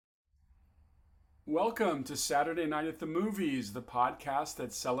Welcome to Saturday Night at the Movies, the podcast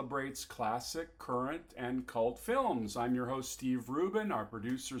that celebrates classic, current, and cult films. I'm your host, Steve Rubin. Our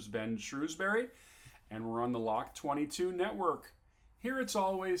producer's Ben Shrewsbury, and we're on the Lock 22 network. Here it's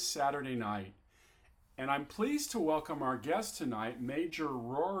always Saturday night. And I'm pleased to welcome our guest tonight, Major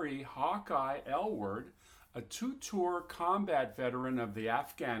Rory Hawkeye Aylward, a two-tour combat veteran of the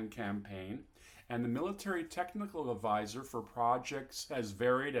Afghan campaign and the military technical advisor for projects as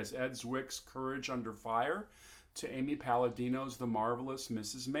varied as Ed Zwick's Courage Under Fire to Amy Palladino's The Marvelous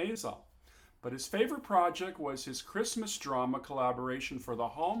Mrs. Maisel. But his favorite project was his Christmas drama collaboration for the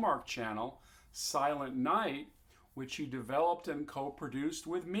Hallmark Channel, Silent Night, which he developed and co-produced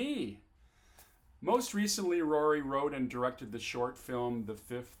with me. Most recently, Rory wrote and directed the short film The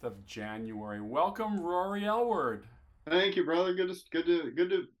 5th of January. Welcome, Rory Aylward. Thank you, brother. Good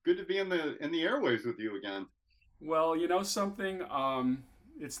to be in the airways with you again. Well, you know something?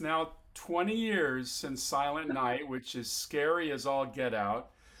 It's now 20 years since Silent Night, which is scary as all get out.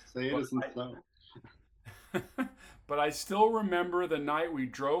 Say it But isn't so. but I still remember the night we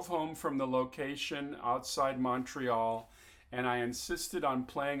drove home from the location outside Montreal, and I insisted on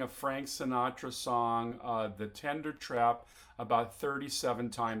playing a Frank Sinatra song, The Tender Trap, about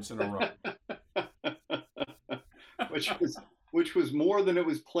 37 times in a row. which was which was more than it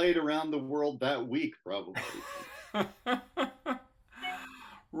was played around the world that week, probably.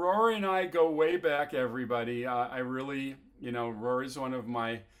 Rory and I go way back, everybody. I really, Rory's one of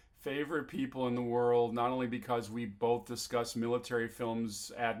my favorite people in the world, not only because we both discuss military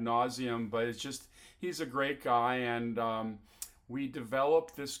films ad nauseum, but it's just he's a great guy. And we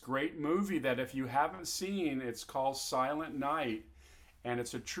developed this great movie that if you haven't seen, it's called Silent Night. And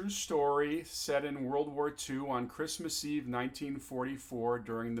it's a true story set in World War II on Christmas Eve 1944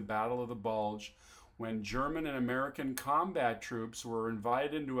 during the Battle of the Bulge, when German and American combat troops were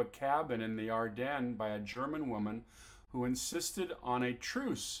invited into a cabin in the Ardennes by a German woman who insisted on a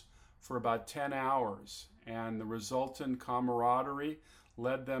truce for about 10 hours. And the resultant camaraderie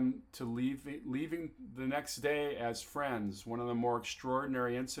led them to leaving the next day as friends. One of the more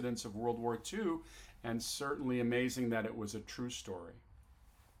extraordinary incidents of World War II, and certainly amazing that it was a true story.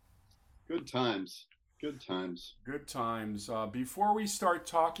 Good times. Good times. Good times. Before we start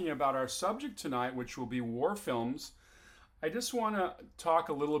talking about our subject tonight, which will be war films, I just want to talk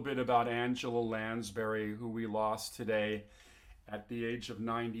a little bit about Angela Lansbury, who we lost today at the age of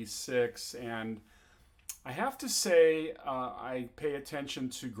 96. And I have to say, I pay attention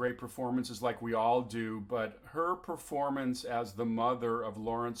to great performances like we all do, but her performance as the mother of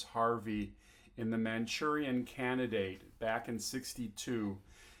Lawrence Harvey in The Manchurian Candidate back in 62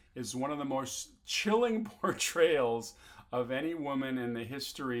 is one of the most chilling portrayals of any woman in the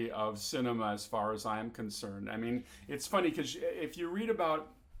history of cinema, as far as I'm concerned. I mean, it's funny because if you read about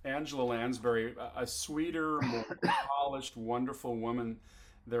Angela Lansbury, a sweeter, more polished, wonderful woman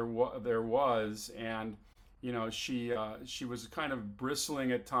there was, and she was kind of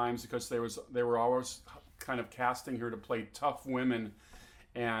bristling at times because they were always kind of casting her to play tough women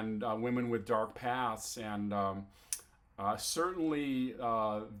and women with dark paths, and certainly,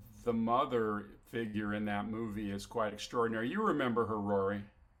 the mother figure in that movie is quite extraordinary. You remember her, Rory?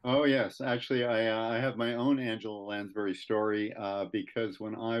 Oh yes, actually, I have my own Angela Lansbury story because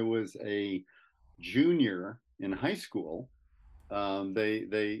when I was a junior in high school, they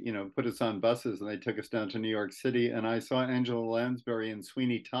put us on buses and they took us down to New York City, and I saw Angela Lansbury and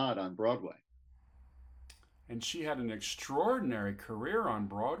Sweeney Todd on Broadway. And she had an extraordinary career on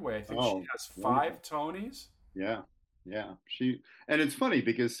Broadway. I think she Oh, has wonderful. five Tonys. Yeah, yeah. And it's funny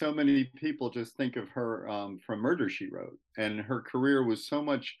because so many people just think of her from Murder She Wrote, and her career was so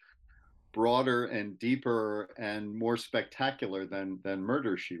much broader and deeper and more spectacular than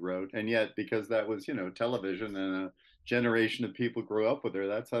Murder She Wrote. And yet, because that was television and a generation of people grew up with her,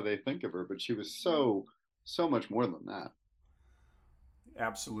 that's how they think of her. But she was so much more than that.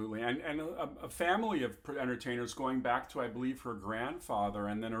 Absolutely. And a family of entertainers going back to, I believe, her grandfather,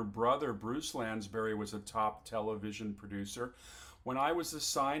 and then her brother, Bruce Lansbury, was a top television producer. When I was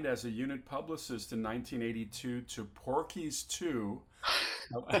assigned as a unit publicist in 1982 to Porky's 2,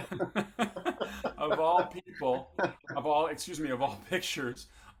 of all people, of all pictures,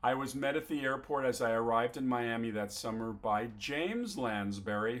 I was met at the airport as I arrived in Miami that summer by James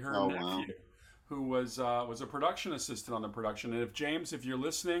Lansbury, her Oh wow. nephew, who was a production assistant on the production. And if James, if you're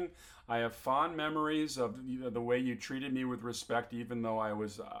listening, I have fond memories of the way you treated me with respect, even though I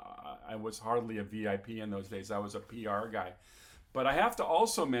was hardly a VIP in those days. I was a PR guy. But I have to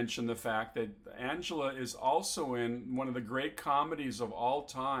also mention the fact that Angela is also in one of the great comedies of all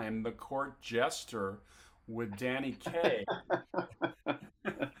time, The Court Jester, with Danny Kaye.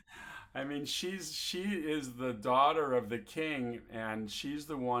 I mean, she is the daughter of the king, and she's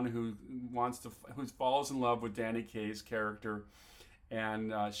the one who who falls in love with Danny Kaye's character,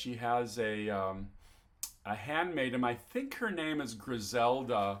 and she has a handmaiden. I think her name is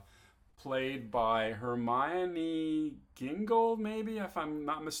Griselda, played by Hermione Gingold, maybe if I'm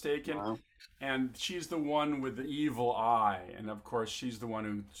not mistaken. Wow. And she's the one with the evil eye, and of course she's the one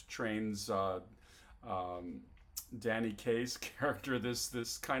who trains um, Danny Kaye's character,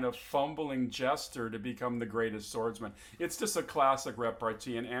 this kind of fumbling jester, to become the greatest swordsman. It's just a classic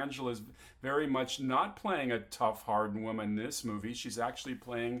repartee, and Angela's very much not playing a tough, hardened woman in this movie. She's actually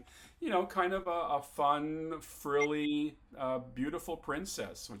playing, kind of a fun, frilly, beautiful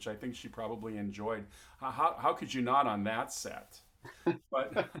princess, which I think she probably enjoyed. How could you not on that set?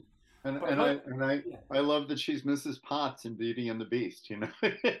 But And but and I let and I yeah, I love that she's Mrs. Potts in Beauty and the Beast.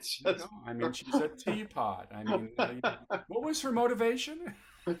 It's you know, just I mean, she's a teapot. I mean, what was her motivation?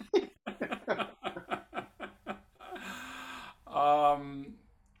 um,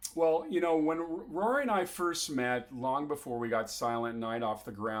 well, when Rory and I first met, long before we got Silent Night off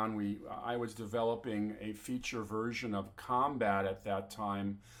the ground, I was developing a feature version of Combat at that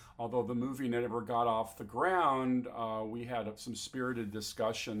time. Although the movie never got off the ground, we had some spirited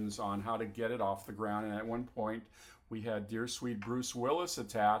discussions on how to get it off the ground. And at one point, we had dear sweet Bruce Willis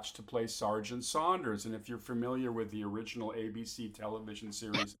attached to play Sergeant Saunders. And if you're familiar with the original ABC television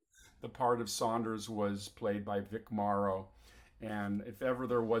series, the part of Saunders was played by Vic Morrow. And if ever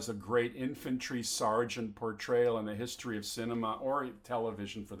there was a great infantry sergeant portrayal in the history of cinema or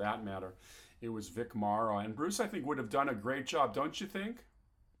television for that matter, it was Vic Morrow. And Bruce, I think, would have done a great job, don't you think?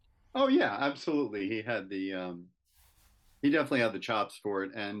 oh yeah, absolutely. He definitely had the chops for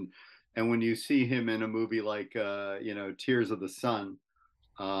it. And when you see him in a movie like Tears of the Sun,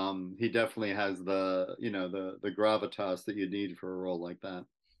 he definitely has the gravitas that you need for a role like that.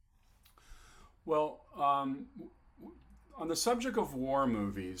 Well, on the subject of war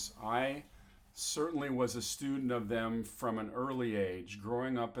movies, I certainly was a student of them from an early age.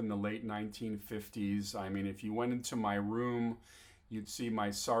 Growing up in the late 1950s, I mean, if you went into my room, you'd see my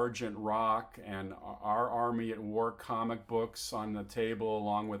Sergeant Rock and Our Army at War comic books on the table,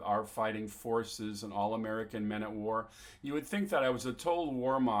 along with Our Fighting Forces and All American Men at War. You would think that I was a total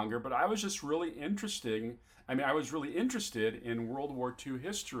warmonger, but I was just really interesting. I mean, I was really interested in World War II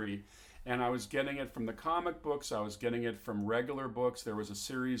history, and I was getting it from the comic books. I was getting it from regular books. There was a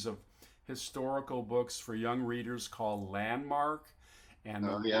series of historical books for young readers called Landmark, and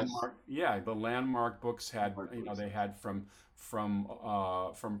the Oh yes, landmark, yeah, the landmark books had, they had from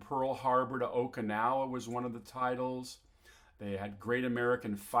Pearl Harbor to Okinawa was one of the titles. They had Great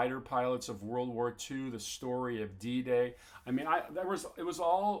American Fighter Pilots of World War II, the story of D-Day. I mean, it was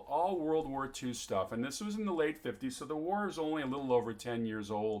all World War II stuff, and this was in the late '50s, so the war is only a little over 10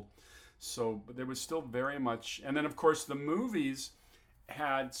 years old. So, but there was still very much, and then of course the movies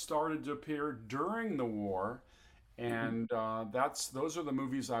had started to appear during the war, and that's those are the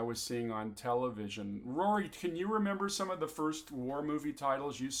movies I was seeing on television. Rory, can you remember some of the first war movie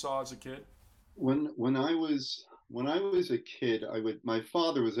titles you saw as a kid? when I was a kid, my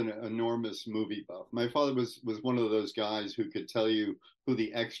father was an enormous movie buff. My father was one of those guys who could tell you who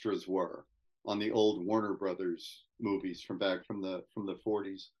the extras were on the old Warner Brothers movies from back from the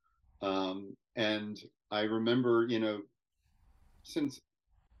 40s. And I remember, since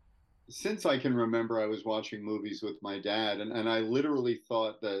since I can remember, I was watching movies with my dad, and I literally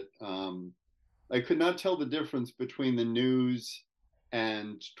thought that I could not tell the difference between the news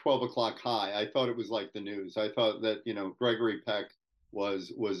and 12 o'clock high. I thought it was like the news. I thought that, Gregory Peck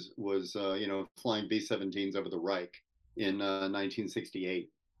was flying B-17s over the Reich in 1968.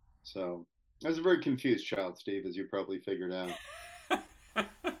 So I was a very confused child, Steve, as you probably figured out.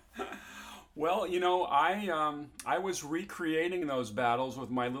 Well, I was recreating those battles with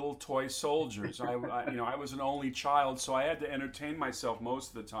my little toy soldiers. I was an only child, so I had to entertain myself most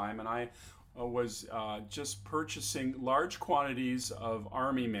of the time, and I was just purchasing large quantities of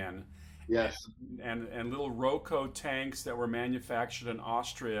army men Yes. and little Roco tanks that were manufactured in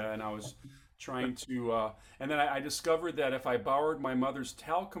Austria, and I was trying to. And then I discovered that if I borrowed my mother's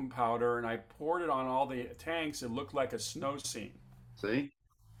talcum powder and I poured it on all the tanks, it looked like a snow scene. See?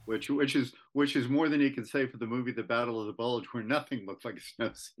 Which is more than you can say for the movie The Battle of the Bulge, where nothing looked like a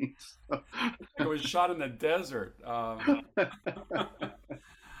snow scene. So. It was shot in the desert.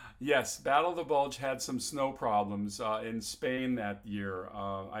 Yes, Battle of the Bulge had some snow problems in Spain that year.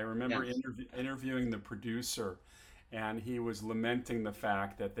 I remember Yes. interviewing the producer, and he was lamenting the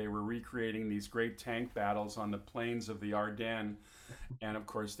fact that they were recreating these great tank battles on the plains of the Ardennes, and of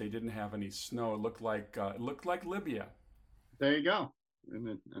course they didn't have any snow. It looked like Libya. There you go.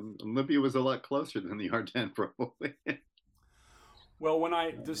 And Libya was a lot closer than the Ardennes, probably. Well, when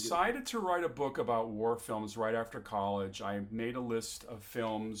I decided to write a book about war films right after college, I made a list of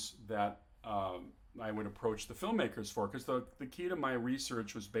films that I would approach the filmmakers for, because the key to my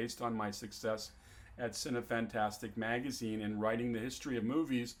research was based on my success at Cinefantastic magazine in writing the history of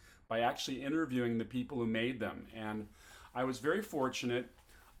movies by actually interviewing the people who made them. And I was very fortunate.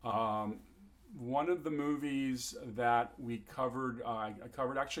 Um, One of the movies that we covered, I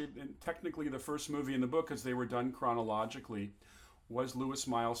covered actually technically the first movie in the book because they were done chronologically, was Lewis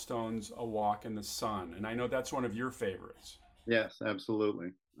Milestone's A Walk in the Sun. And I know that's one of your favorites. Yes,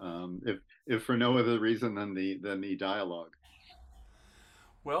 absolutely. If for no other reason than the dialogue.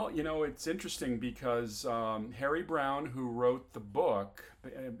 Well, it's interesting because Harry Brown, who wrote the book,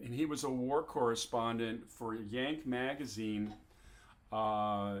 and he was a war correspondent for Yank magazine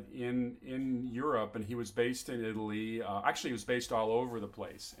in Europe, and he was based in Italy. Actually, he was based all over the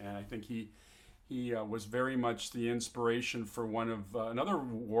place, and I think he was very much the inspiration for one of another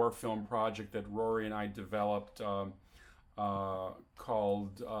war film project that Rory and I developed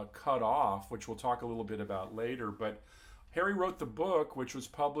called Cut Off, which we'll talk a little bit about later. But Harry wrote the book, which was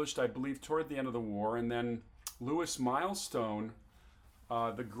published, I believe, toward the end of the war, and then Lewis Milestone,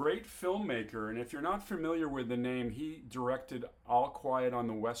 the great filmmaker, and if you're not familiar with the name, he directed All Quiet on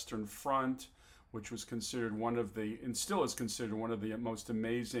the Western Front, which was considered one of the, and still is considered one of the most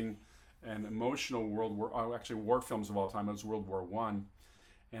amazing and emotional World War, actually war films of all time. It was World War One,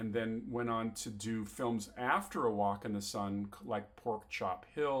 and then went on to do films after A Walk in the Sun, like Pork Chop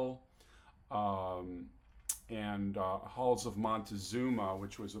Hill, um, and Halls of Montezuma,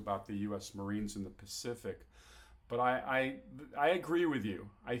 which was about the U.S. Marines in the Pacific. But I agree with you.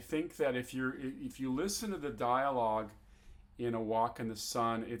 I think that if you listen to the dialogue in A Walk in the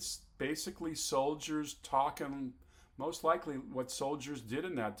Sun, it's basically soldiers talking, most likely what soldiers did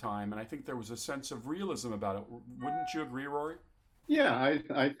in that time, and I think there was a sense of realism about it. Wouldn't you agree, Rory? Yeah,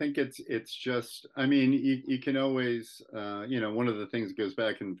 I think it's just, I mean, you can always one of the things that goes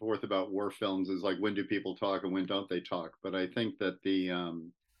back and forth about war films is like, when do people talk and when don't they talk? But I think that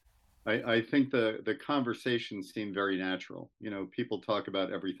I think the conversations seem very natural. People talk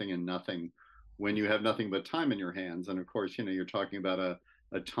about everything and nothing when you have nothing but time in your hands. And of course, you're talking about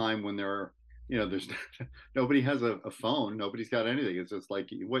a time when there's nobody has a phone, nobody's got anything. It's just like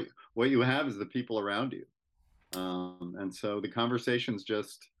what you have is the people around you. And so the conversations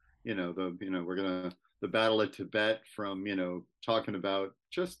just, we're gonna the Battle of Tibet, from talking about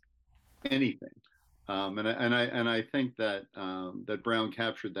just anything. And I think that that Brown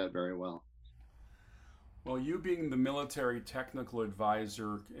captured that very well. Well, you being the military technical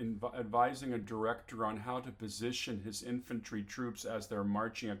advisor, advising a director on how to position his infantry troops as they're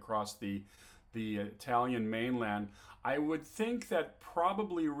marching across the Italian mainland, I would think that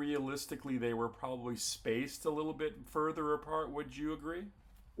probably realistically they were probably spaced a little bit further apart. Would you agree?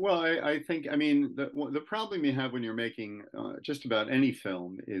 Well, I think, I mean, the problem you have when you're making just about any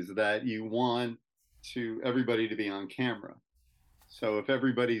film is that you want to everybody to be on camera. So if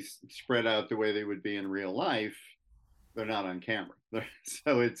everybody's spread out the way they would be in real life, they're not on camera.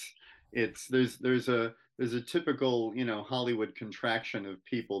 So it's there's a typical Hollywood contraction of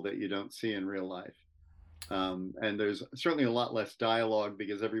people that you don't see in real life. And there's certainly a lot less dialogue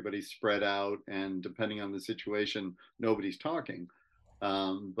because everybody's spread out, and depending on the situation, nobody's talking.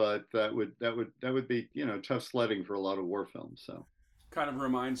 But that would be tough sledding for a lot of war films. So Kind of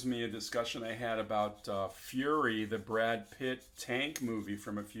reminds me of a discussion I had about Fury, the Brad Pitt tank movie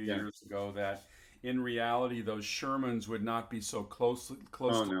from a few yeah, years ago. That in reality, those Shermans would not be so close oh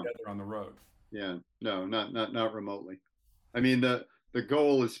no, together on the road. yeah, no, not remotely. I mean, the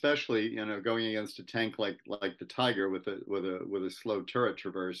goal, especially going against a tank like the Tiger with a slow turret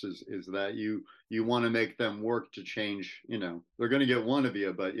traverse, is that you want to make them work to change. They're going to get one of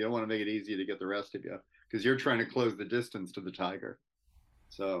you, but you don't want to make it easy to get the rest of you because you're trying to close the distance to the Tiger.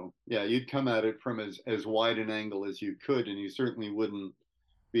 So yeah, you'd come at it from as wide an angle as you could, and you certainly wouldn't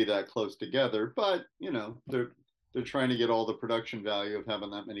be that close together. But they're trying to get all the production value of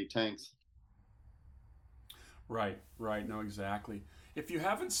having that many tanks. Right, right. No, exactly. If you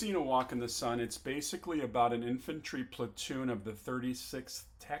haven't seen A Walk in the Sun, it's basically about an infantry platoon of the 36th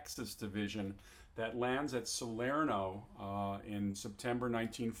Texas Division that lands at Salerno in September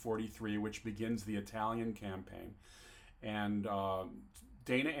 1943, which begins the Italian campaign. And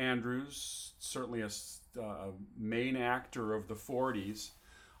Dana Andrews, certainly a main actor of the 40s.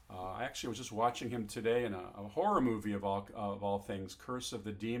 I actually was just watching him today in a horror movie of all things, Curse of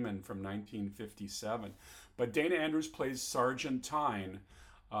the Demon from 1957. But Dana Andrews plays Sergeant Tyne,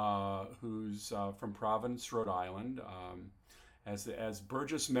 who's from Providence, Rhode Island, as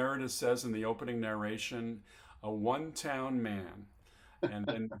Burgess Meredith says in the opening narration, a one-town man. And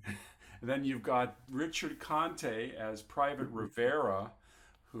then then you've got Richard Conte as Private Rivera,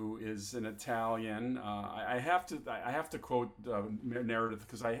 who is an Italian. I have to quote narrative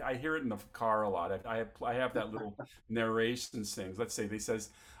because I hear it in the car a lot. I have that little narration things. Let's say they says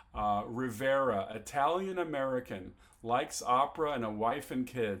Rivera, Italian American, likes opera and a wife and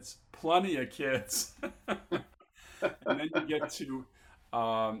kids, plenty of kids. And then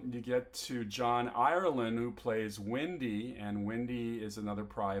you get to John Ireland, who plays Windy, and Windy is another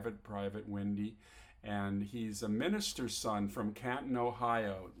Private Windy, and he's a minister's son from Canton,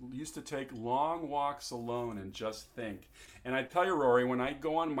 Ohio. Used to take long walks alone and just think. And I tell you, Rory, when I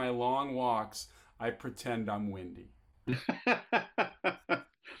go on my long walks, I pretend I'm Windy.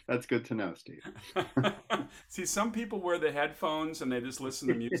 That's good to know, Steve. See, some people wear the headphones and they just listen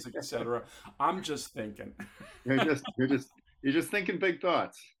to music, etc. I'm just thinking. You're just thinking big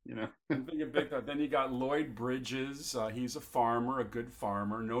thoughts, you know. I'm thinking big thought. Then you got Lloyd Bridges. He's a farmer, a good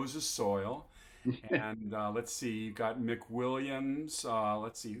farmer, knows his soil. And let's see, you got Mick Williams.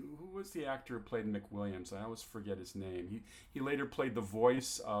 Let's see, who was the actor who played Mick Williams? I always forget his name. He later played the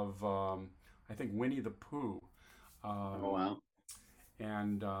voice of I think Winnie the Pooh. Oh wow.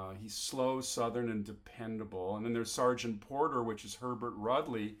 And he's slow, southern, and dependable. And then there's Sergeant Porter, which is Herbert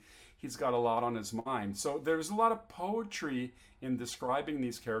Rudley. He's got a lot on his mind. So there's a lot of poetry in describing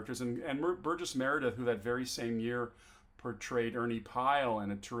these characters. And Burgess Meredith, who that very same year portrayed Ernie Pyle in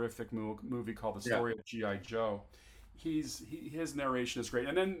a terrific movie called The Story of G.I. Joe. His narration is great.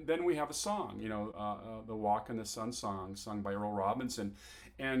 And then we have a song, the Walk in the Sun song, sung by Earl Robinson.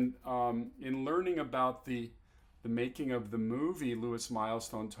 And in learning about the making of the movie, Lewis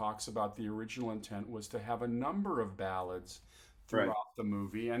Milestone talks about the original intent was to have a number of ballads throughout the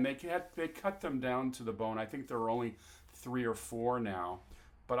movie, and they cut them down to the bone. I think there are only 3 or 4 now,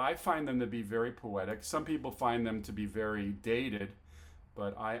 but I find them to be very poetic. Some people find them to be very dated,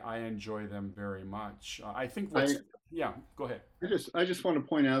 but I enjoy them very much. I think yeah, go ahead. I just want to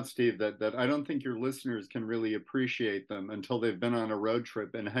point out, Steve, that I don't think your listeners can really appreciate them until they've been on a road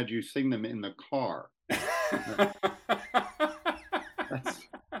trip and had you sing them in the car.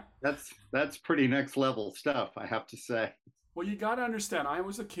 That's pretty next level stuff, I have to say. Well, you got to understand, I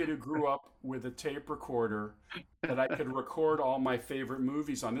was a kid who grew up with a tape recorder that I could record all my favorite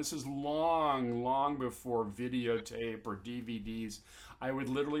movies on. This is long, long before videotape or DVDs. I would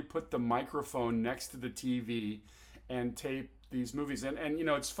literally put the microphone next to the TV and tape these movies. And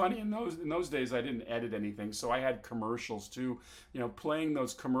it's funny, in those days I didn't edit anything, so I had commercials too. Playing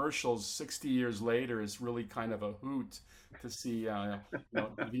those commercials 60 years later is really kind of a hoot to see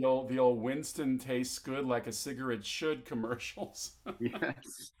the old Winston tastes good like a cigarette should commercials.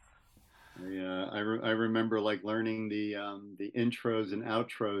 Yes. I remember like learning the intros and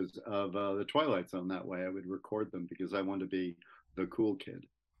outros of the Twilight Zone that way. I would record them because I wanted to be the cool kid.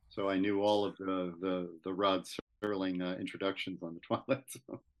 So I knew all of the Rod Serling introductions on the Twilight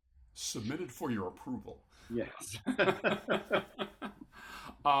Zone. Submitted for your approval. Yes.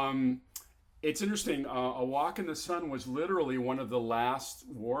 It's interesting. A Walk in the Sun was literally one of the last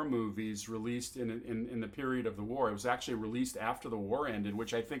war movies released in the period of the war. It was actually released after the war ended,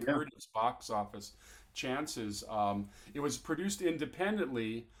 which I think hurt its box office chances. It was produced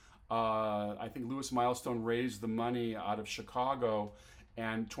independently. I think Lewis Milestone raised the money out of Chicago,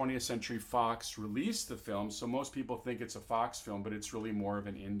 and 20th Century Fox released the film. So most people think it's a Fox film, but it's really more of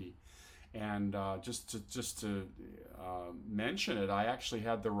an indie. And just to mention it, I actually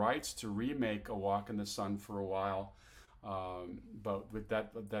had the rights to remake A Walk in the Sun for a while, but with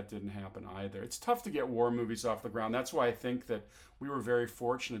that didn't happen either. It's tough to get war movies off the ground. That's why I think that we were very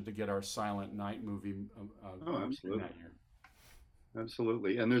fortunate to get our Silent Night movie absolutely. that year.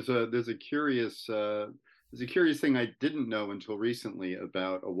 Absolutely. And there's a curious thing I didn't know until recently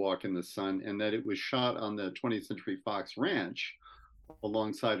about A Walk in the Sun, and that it was shot on the 20th Century Fox ranch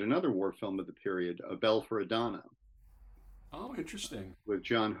alongside another war film of the period, A Bell for Adano. Oh, interesting. With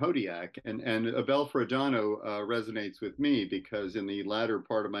John Hodiak. And A Bell for Adano resonates with me because in the latter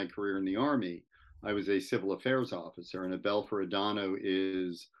part of my career in the Army, I was a civil affairs officer, and A Bell for Adano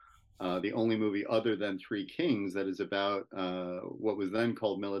is the only movie other than Three Kings that is about what was then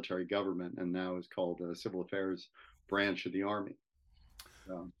called military government and now is called civil affairs branch of the Army.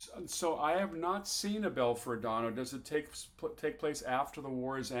 So I have not seen A Bell for Adano. Does it take place after the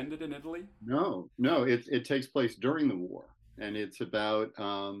war is ended in Italy? No. It takes place during the war, and it's about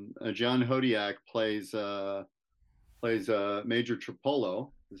John Hodiak plays Major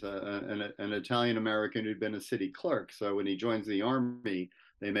Tripolo, who's an Italian American who'd been a city clerk. So when he joins the Army,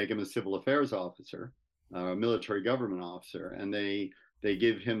 they make him a civil affairs officer, a military government officer, and they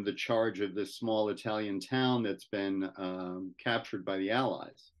give him the charge of this small Italian town that's been captured by the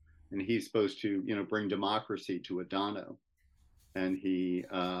Allies, and he's supposed to, bring democracy to Adano. And he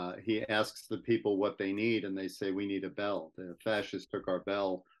asks the people what they need, and they say, "We need a bell. The fascists took our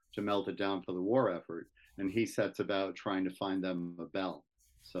bell to melt it down for the war effort," and he sets about trying to find them a bell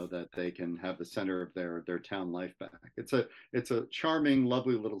so that they can have the center of their town life back. It's a charming,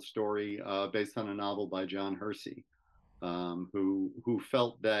 lovely little story based on a novel by John Hersey, who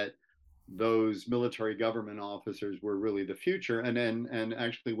felt that those military government officers were really the future, and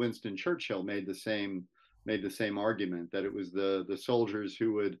actually Winston Churchill made the same argument that it was the soldiers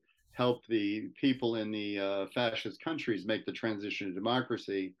who would help the people in the fascist countries make the transition to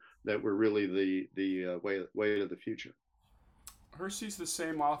democracy that were really the way to the future. Hersey's the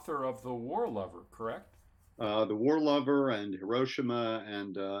same author of The War Lover, correct? The War Lover and Hiroshima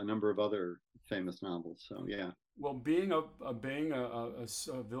and a number of other famous novels. So yeah. Well, being a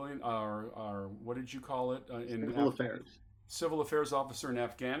civilian, or what did you call it, Civil affairs. civil affairs officer in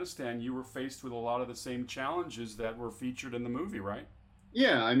Afghanistan, you were faced with a lot of the same challenges that were featured in the movie, right?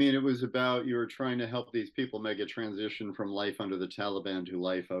 Yeah, I mean, it was about you were trying to help these people make a transition from life under the Taliban to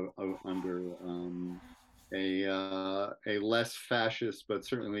life under a less fascist, but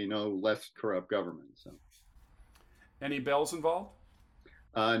certainly no less corrupt government. So, Any bells involved?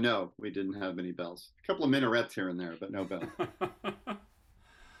 no, we didn't have any bells. A couple of minarets here and there, but no bell.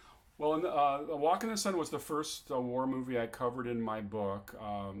 Well, A Walk in the Sun was the first war movie I covered in my book.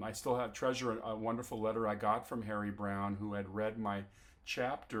 I still have treasure a wonderful letter I got from Harry Brown, who had read my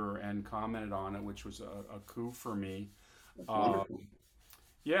chapter and commented on it, which was a coup for me. That's Um, wonderful.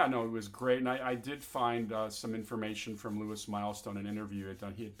 yeah, no, it was great, and I did find some information from Lewis Milestone, an interview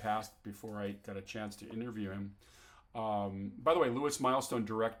he had passed before I got a chance to interview him. By the way, Lewis Milestone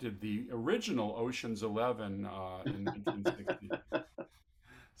directed the original Ocean's 11 in 1960.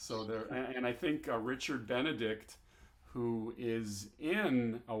 So there, and I think Richard Benedict, who is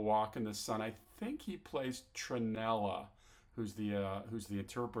in A Walk in the Sun, I think he plays Trinella, who's the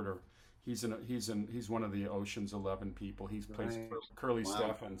interpreter. He's one of the Ocean's 11 people. He plays Right. Curly Wow.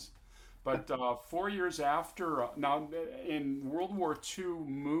 Steffens. But 4 years after, now in World War II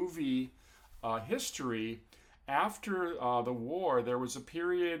movie history, after the war, there was a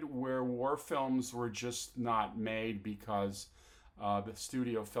period where war films were just not made because the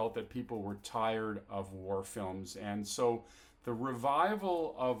studio felt that people were tired of war films. And so the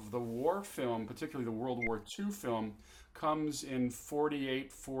revival of the war film, particularly the World War II film, comes in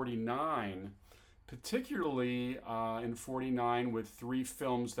 48, 49, particularly in 49 with three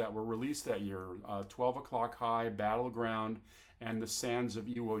films that were released that year: 12 O'Clock High, Battleground, and The Sands of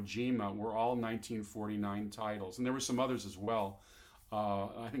Iwo Jima were all 1949 titles. And there were some others as well.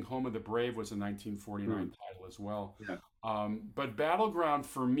 I think Home of the Brave was a 1949 Hmm. title as well. Yeah. But Battleground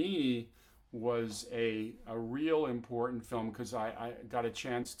for me was a real important film because I got a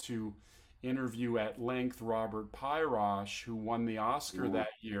chance to interview at length Robert Pyrosh, who won the Oscar Yeah. that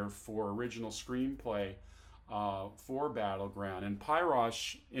year for original screenplay for Battleground. And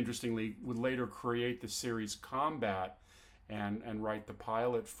Pyrosh, interestingly, would later create the series Combat and write the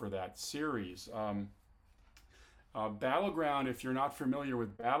pilot for that series. Battleground, if you're not familiar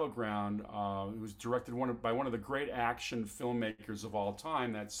with Battleground, it was directed by one of the great action filmmakers of all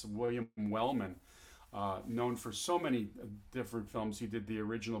time. That's William Wellman, known for so many different films. He did the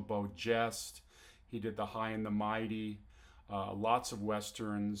original Beau Geste, he did The High and the Mighty, lots of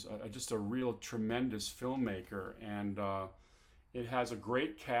westerns. Just a real tremendous filmmaker, and it has a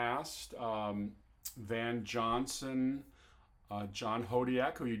great cast. Van Johnson, John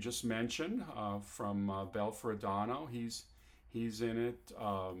Hodiak, who you just mentioned from Belfer Adano, he's in it.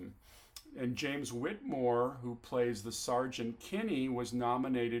 And James Whitmore, who plays the Sergeant Kinney, was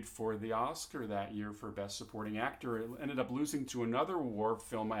nominated for the Oscar that year for Best Supporting Actor. It ended up losing to another war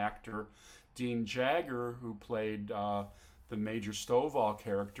film actor, Dean Jagger, who played the Major Stovall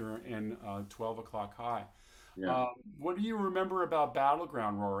character in 12 O'Clock High. Yeah. Uh, what do you remember about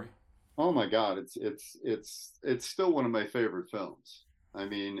Battleground, Rory? Oh my God, it's still one of my favorite films. I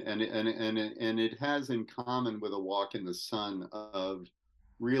mean, and it has in common with A Walk in the Sun of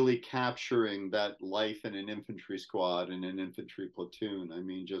really capturing that life in an infantry squad and an infantry platoon. I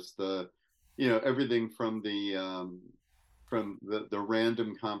mean, just everything from the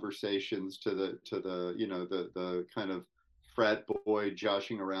random conversations to the kind of frat boy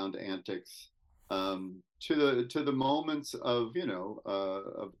joshing around antics, to the moments of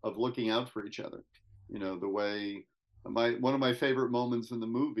of looking out for each other. The way my one of my favorite moments in the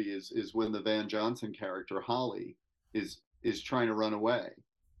movie is when the Van Johnson character Holly is trying to run away,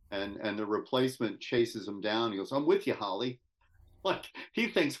 and the replacement chases him down. He goes, "I'm with you, Holly." Like he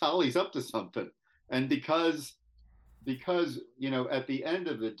thinks Holly's up to something, and because at the end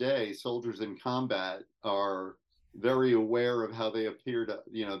of the day, soldiers in combat are very aware of how they appear to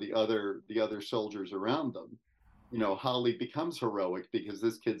the other soldiers around them. Holly becomes heroic because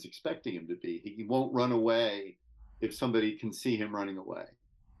this kid's expecting him to be. He won't run away if somebody can see him running away.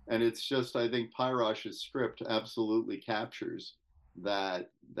 And it's just, I think Pyrosh's script absolutely captures that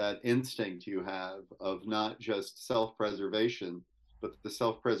instinct you have of not just self-preservation, but the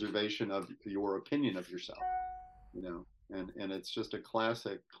self-preservation of your opinion of yourself. And it's just a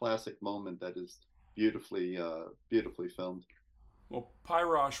classic moment that is beautifully filmed. Well,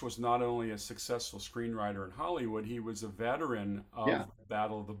 Pyrosh was not only a successful screenwriter in Hollywood, he was a veteran of Yeah. the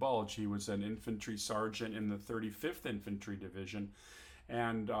Battle of the Bulge. He was an infantry sergeant in the 35th Infantry Division.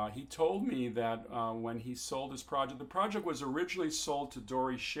 And he told me that when he sold his project, the project was originally sold to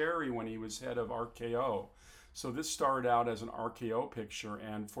Dory Sherry when he was head of RKO. So this started out as an RKO picture.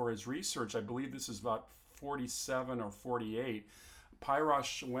 And for his research, I believe this is about 47 or 48,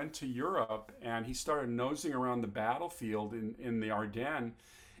 Pyrosh went to Europe and he started nosing around the battlefield in the Ardennes.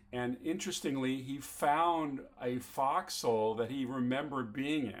 And interestingly, he found a foxhole that he remembered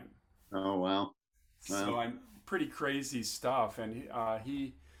being in. Oh, wow. So Wow. I'm pretty crazy stuff. And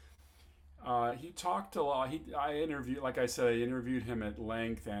he talked a lot. I interviewed, like I said, I interviewed him at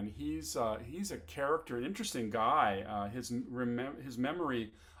length, and he's a character, an interesting guy. His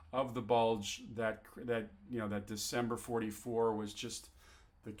memory of the bulge that December '44 was just,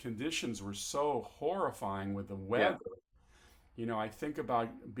 the conditions were so horrifying with the Yeah. weather. I think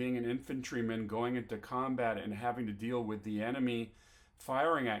about being an infantryman going into combat and having to deal with the enemy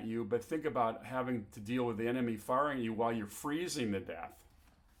firing at you, but think about having to deal with the enemy firing at you while you're freezing to death.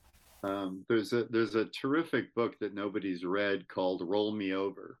 There's a terrific book that nobody's read called "Roll Me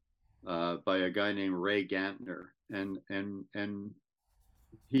Over" by a guy named Ray Gantner, and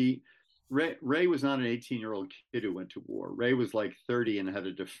he Ray was not an 18-year-old kid who went to war. Ray was like 30 and had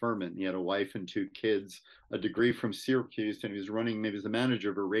a deferment. He had a wife and two kids, a degree from Syracuse, and he was running, maybe as the manager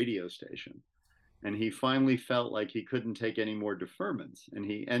of a radio station. And he finally felt like he couldn't take any more deferments. And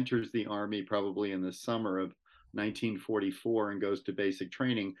he enters the Army probably in the summer of 1944 and goes to basic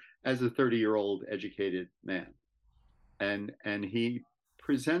training as a 30-year-old educated man. And he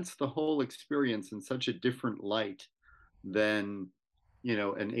presents the whole experience in such a different light than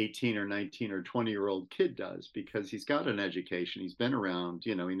an 18 or 19 or 20-year-old kid does, because he's got an education, he's been around,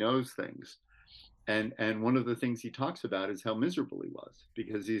 he knows things. And one of the things he talks about is how miserable he was,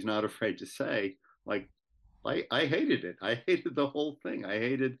 because he's not afraid to say, like, I hated it. I hated the whole thing. I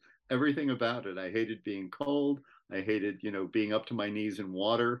hated everything about it. I hated being cold. I hated, being up to my knees in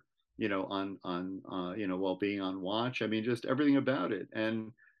water, while being on watch. I mean, just everything about it.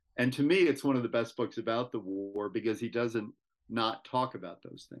 And to me, it's one of the best books about the war, because he doesn't not talk about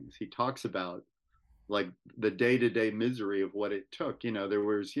those things. He talks about, like, the day-to-day misery of what it took. There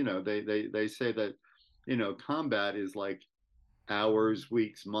was, they say that, combat is like hours,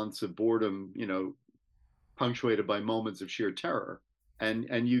 weeks, months of boredom, punctuated by moments of sheer terror.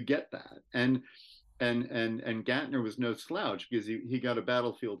 And you get that. And Gantner was no slouch, because he got a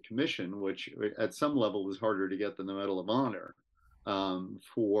battlefield commission, which at some level was harder to get than the Medal of Honor,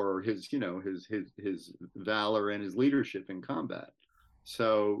 for his valor and his leadership in combat.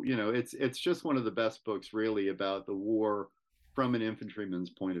 So it's just one of the best books, really, about the war from an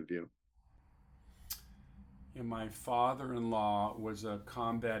infantryman's point of view. And my father-in-law was a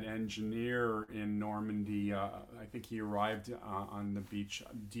combat engineer in Normandy. I think he arrived on the beach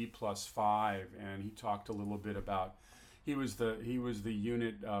D+5, and he talked a little bit about, he was the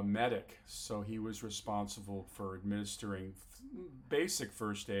unit medic, so he was responsible for administering basic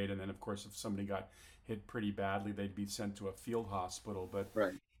first aid, and then of course if somebody got hit pretty badly, they'd be sent to a field hospital. But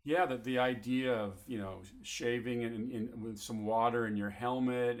Right. yeah, the idea of shaving with some water in your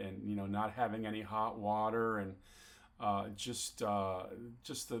helmet, and not having any hot water, and just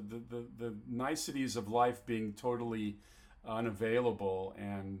the niceties of life being totally unavailable.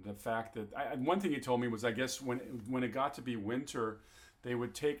 And the fact that one thing he told me was, I guess when it got to be winter, they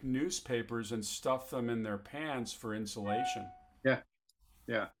would take newspapers and stuff them in their pants for insulation. Yeah.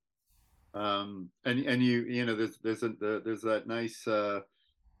 Yeah. And there's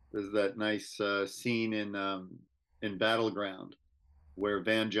that nice scene in Battleground, where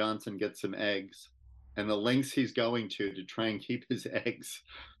Van Johnson gets some eggs, and the lengths he's going to try and keep his eggs,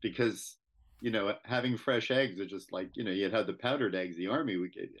 because having fresh eggs are just like, you'd have the powdered eggs the Army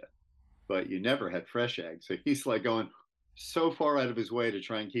would give you, but you never had fresh eggs. So he's like going so far out of his way to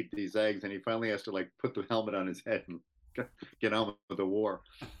try and keep these eggs, and he finally has to, like, put the helmet on his head and get on with the war.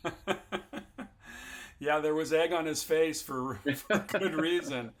 Yeah, there was egg on his face for good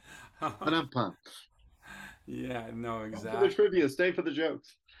reason. Ba-dum-bum. Yeah, no, Come for the exactly. trivia, stay for the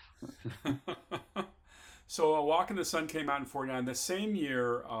jokes. So, A Walk in the Sun came out in '49. The same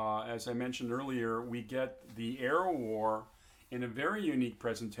year, as I mentioned earlier, we get the Air War in a very unique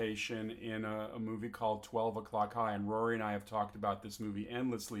presentation in a movie called 12 O'Clock High. And Rory and I have talked about this movie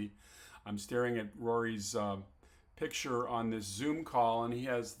endlessly. I'm staring at Rory's picture on this Zoom call, and he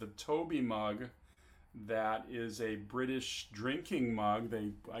has the Toby mug that is a British drinking mug.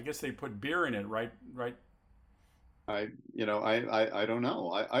 I guess they put beer in it, right? Right. I don't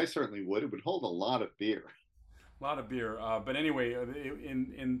know. I certainly would. It would hold a lot of beer. A lot of beer. But anyway,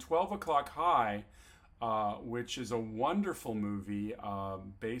 in 12 O'Clock High, which is a wonderful movie,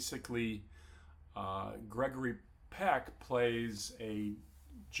 basically, Gregory Peck plays a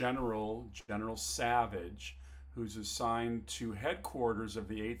General Savage, who's assigned to headquarters of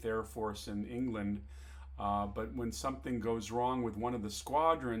the 8th Air Force in England. But when something goes wrong with one of the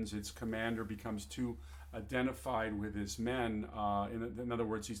squadrons, its commander becomes too identified with his men. In other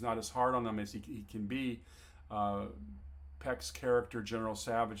words, he's not as hard on them as he can be. Uh, Peck's character, General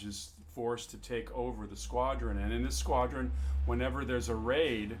Savage, is forced to take over the squadron. And in this squadron, whenever there's a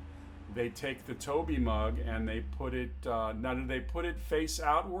raid, they take the Toby mug and they put it. Now, do they put it face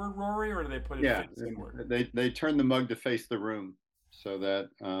outward, Rory, or do they put it Yeah, face inward? they turn the mug to face the room so that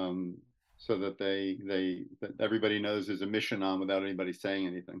that everybody knows there's a mission on without anybody saying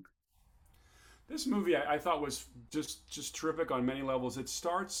anything. This movie I thought was just terrific on many levels. It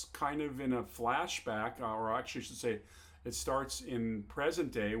starts kind of in a flashback, or actually, I should say, it starts in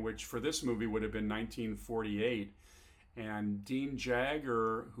present day, which for this movie would have been 1948. And Dean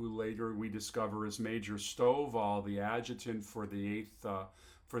Jagger, who later we discover is Major Stovall, the adjutant for the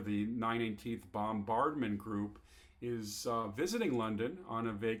 918th Bombardment Group, is visiting London on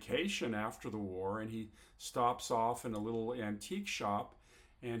a vacation after the war, and he stops off in a little antique shop,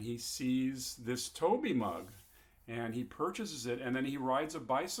 and he sees this Toby mug, and he purchases it, and then he rides a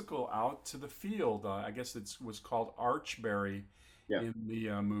bicycle out to the field. I guess it was called Archbury Yeah. in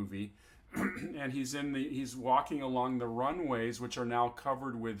the movie, and he's walking along the runways, which are now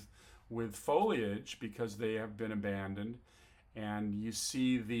covered with foliage because they have been abandoned. And you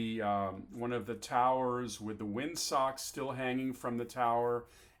see the one of the towers with the windsocks still hanging from the tower,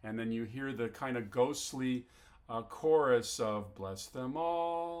 and then you hear the kind of ghostly chorus of bless them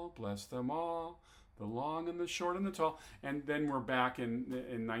all, the long and the short and the tall." And then we're back in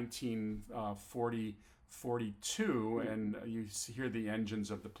 1940 42, and you hear the engines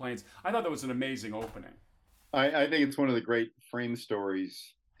of the planes. I thought that was an amazing opening. I think it's one of the great frame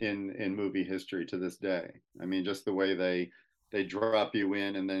stories in movie history to this day. I mean, just the way they drop you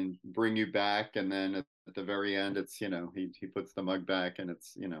in and then bring you back, and then at the very end, it's he puts the mug back, and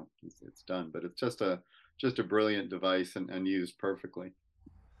it's done. But it's just a brilliant device and used perfectly.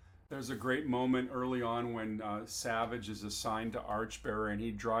 There's a great moment early on when Savage is assigned to Archbearer, and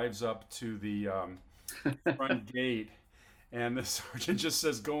he drives up to the front gate, and the sergeant just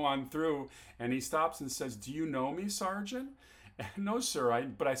says, "Go on through," and he stops and says, "Do you know me, Sergeant?" And, "No,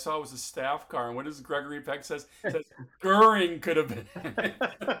 sir, but I saw it was a staff car." And what does Gregory Peck says? He says, "Goering could have been in it."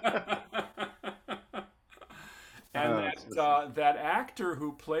 And that actor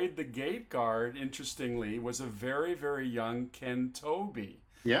who played the gate guard, interestingly, was a very, very young Ken Toby,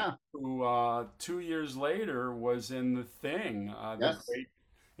 Yeah. who 2 years later was in The Thing. The Yes. great,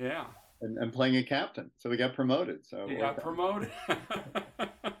 yeah, And playing a captain, so he got promoted. So it he worked got out. promoted.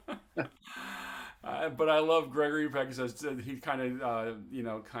 But I love Gregory Peck says he kind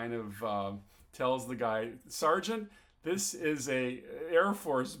of tells the guy, "Sergeant, this is a Air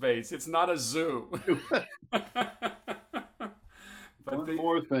Force base. It's not a zoo." But One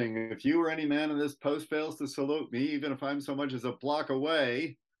more thing: if you or any man in this post fails to salute me, even if I'm so much as a block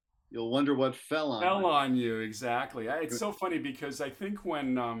away, you'll wonder what fell on fell me. on you, exactly. It's so funny because I think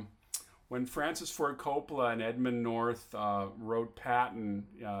when Francis Ford Coppola and Edmund North wrote Patton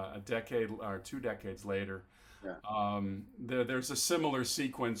a decade or 2 decades later, Yeah. there's a similar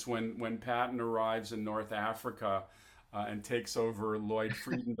sequence when Patton arrives in North Africa and takes over Lloyd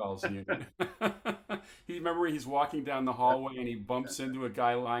Friedendahl's unit. Remember he's walking down the hallway and he bumps into a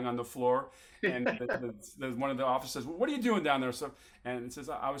guy lying on the floor, and one of the officers says, "Well, what are you doing down there?" So, and it says,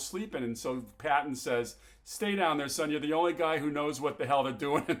 "I was sleeping." And so Patton says, "Stay down there, son. You're the only guy who knows what the hell they're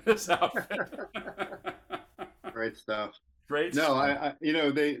doing in this outfit." Great stuff. Great No, stuff.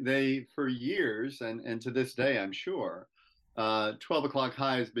 they for years and to this day, I'm sure, 12 o'clock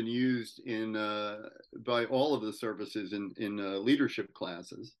high has been used in by all of the services in leadership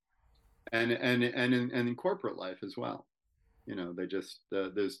classes. and in corporate life as well. You know, they just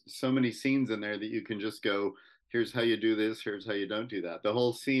there's so many scenes in there that you can just go, here's how you do this, here's how you don't do that. The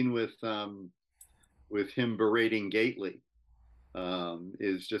whole scene with him berating Gately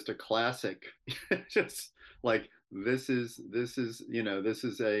is just a classic. Just like this is this is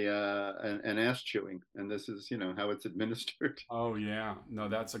an ass chewing, and this is how it's administered. Oh yeah, no,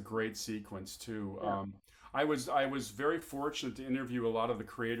 that's a great sequence too. Yeah. I was very fortunate to interview a lot of the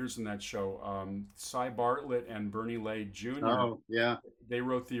creators in that show. Cy Bartlett and Bernie Lay Jr. Oh yeah. They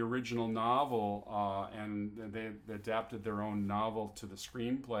wrote the original novel, and they adapted their own novel to the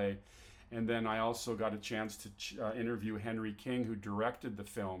screenplay. And then I also got a chance to interview Henry King, who directed the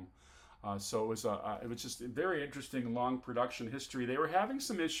film. So it was just a very interesting long production history. They were having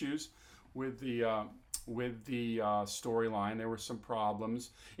some issues with the storyline. There were some problems.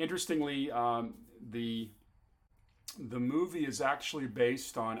 Interestingly, the movie is actually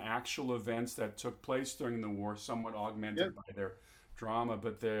based on actual events that took place during the war, somewhat Yeah. augmented by their drama.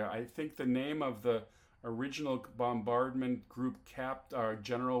 But I think the name of the original bombardment group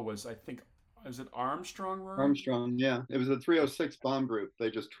general was, I think, is it Armstrong, Rory? Armstrong, yeah. It was a 306 bomb group. They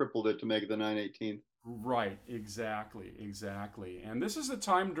just tripled it to make it the 918. Right, exactly, exactly. And this is a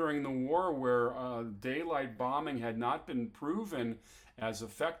time during the war where daylight bombing had not been proven as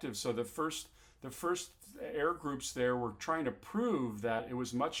effective. So the first air groups there were trying to prove that it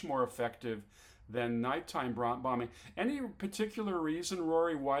was much more effective than nighttime bombing. Any particular reason,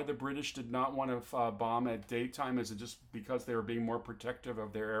 Rory, why the British did not want to bomb at daytime? Is it just because they were being more protective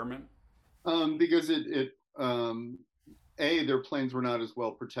of their airmen? Because their planes were not as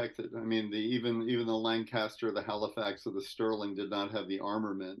well protected. I mean, even the Lancaster, the Halifax, or the Sterling did not have the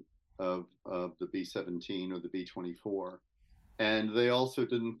armament of the B-17 or the B-24. And they also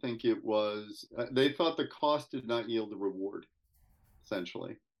didn't think it was. They thought the cost did not yield the reward,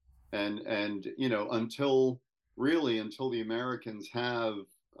 essentially. And until really until the Americans have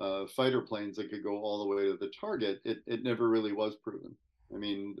fighter planes that could go all the way to the target, it never really was proven. I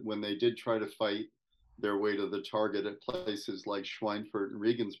mean, when they did try to fight their way to the target at places like Schweinfurt and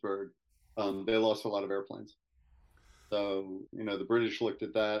Regensburg, they lost a lot of airplanes. So the British looked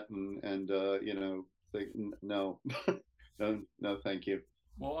at that and say no, no, no, thank you.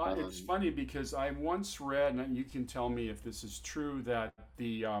 Well, it's Um, funny because I once read, and you can tell me if this is true, that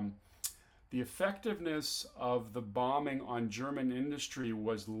the effectiveness of the bombing on German industry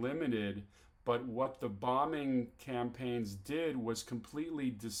was limited, but what the bombing campaigns did was completely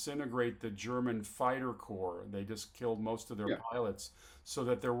disintegrate the German fighter corps. They just killed most of their yeah, pilots, so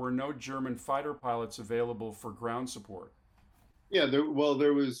that there were no German fighter pilots available for ground support. yeah. There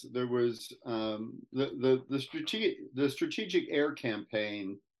was the strategic air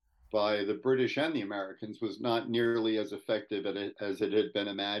campaign by the British and the Americans was not nearly as effective as it had been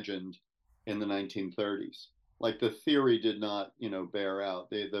imagined in the 1930s. Like the theory did not, bear out.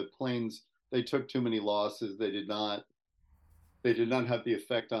 The planes they took too many losses. They did not have the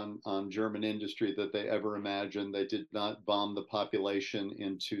effect on German industry that they ever imagined. They did not bomb the population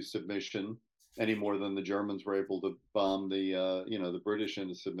into submission any more than the Germans were able to bomb the British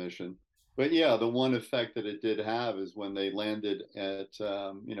into submission. But yeah, the one effect that it did have is when they landed at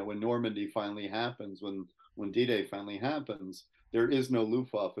when Normandy finally happens, when D-Day finally happens, there is no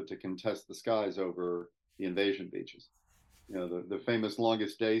Luftwaffe to contest the skies over the invasion beaches. The famous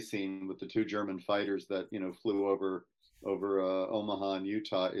longest day scene with the two German fighters that flew over Omaha and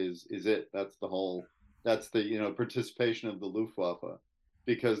Utah is it. That's the whole. That's the participation of the Luftwaffe,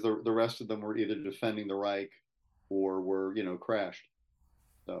 because the rest of them were either defending the Reich or were crashed.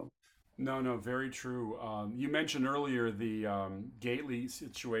 So No, no, very true. You mentioned earlier the Gately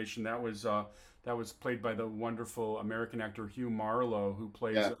situation. That was played by the wonderful American actor Hugh Marlowe, who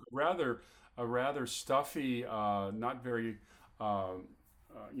plays yeah, a rather stuffy, not very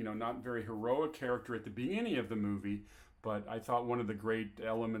heroic character at the beginning of the movie. But I thought one of the great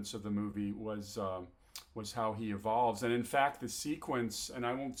elements of the movie was how he evolves. And in fact, the sequence, and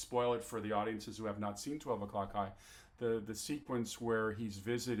I won't spoil it for the audiences who have not seen 12 O'clock High, the sequence where he's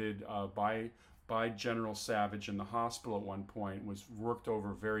visited by General Savage in the hospital at one point was worked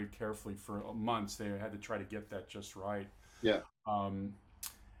over very carefully for months. They had to try to get that just right. yeah, Um,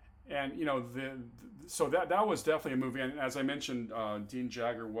 and so that was definitely a movie. And as I mentioned, Dean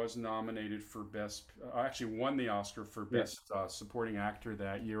Jagger was nominated for actually won the Oscar for yeah, best supporting actor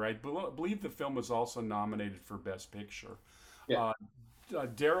that year. I believe the film was also nominated for best picture. yeah. Uh,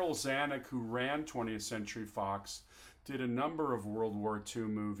 Daryl Zanuck, who ran 20th Century Fox, did a number of World War II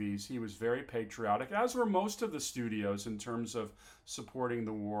movies. He was very patriotic, as were most of the studios in terms of supporting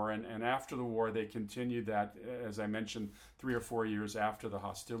the war. And after the war, they continued that, as I mentioned, 3 or 4 years after the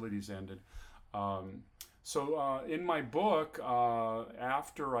hostilities ended. Um, in my book,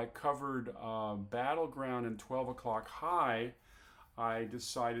 after I covered Battleground and 12 O'Clock High, I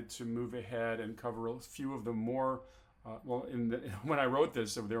decided to move ahead and cover a few of the more when I wrote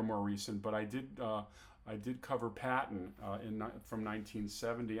this, they were more recent, but I did cover Patton from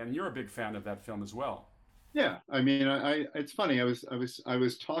 1970, and you're a big fan of that film as well. Yeah, I mean, it's funny. I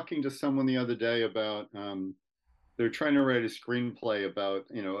was talking to someone the other day about they're trying to write a screenplay about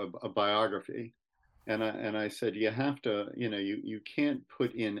a biography, and I said you have to you can't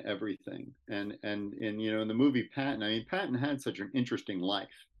put in everything, and in the movie Patton, I mean Patton had such an interesting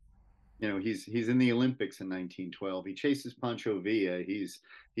life. He's in the Olympics in 1912. He chases Pancho Villa.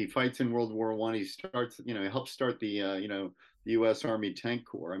 He fights in World War One. He starts, he helps start the U.S. Army Tank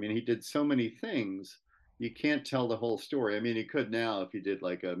Corps. I mean, he did so many things. You can't tell the whole story. I mean, you could now if you did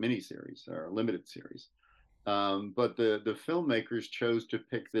like a mini series or a limited series. But the filmmakers chose to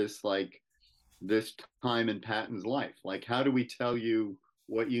pick this time in Patton's life. Like, how do we tell you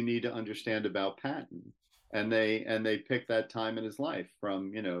what you need to understand about Patton? And they picked that time in his life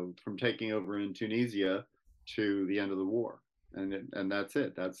from taking over in Tunisia to the end of the war, and that's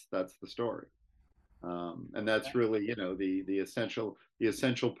it. That's the story. And that's really the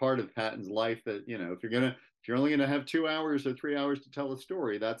essential part of Patton's life. That if you're only gonna have 2 hours or 3 hours to tell a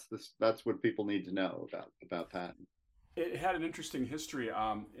story, that's what people need to know about Patton. It had an interesting history.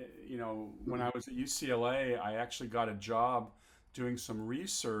 When I was at UCLA, I actually got a job doing some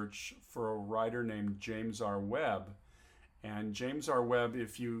research for a writer named James R. Webb. And James R. Webb,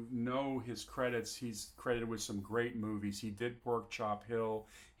 if you know his credits, he's credited with some great movies. He did Pork Chop Hill.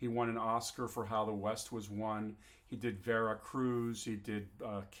 He won an Oscar for How the West Was Won. He did Vera Cruz. He did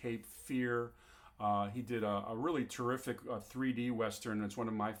Cape Fear. He did a really terrific 3D Western. It's one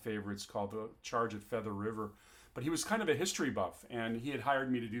of my favorites called The Charge at Feather River. But he was kind of a history buff, and he had hired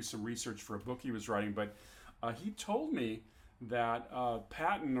me to do some research for a book he was writing. But he told me that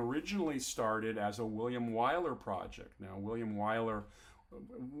Patton originally started as a William Wyler project. Now, William Wyler,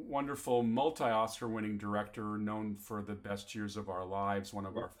 wonderful multi-Oscar winning director, known for The Best Years of Our Lives, one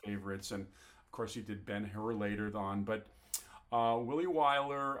of our favorites. And of course, he did Ben-Hur later on. But Willie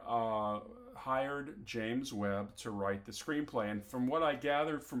Wyler hired James Webb to write the screenplay. And from what I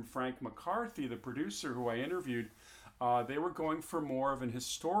gathered from Frank McCarthy, the producer who I interviewed, they were going for more of an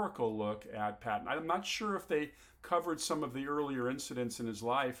historical look at Patton. I'm not sure if they covered some of the earlier incidents in his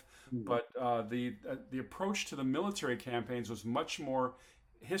life, but the approach to the military campaigns was much more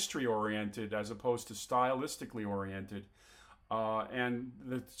history oriented as opposed to stylistically oriented. And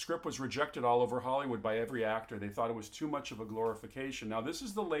the script was rejected all over Hollywood by every actor. They thought it was too much of a glorification. Now, this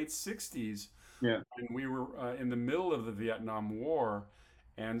is the late 60s, Yeah. and we were in the middle of the Vietnam War.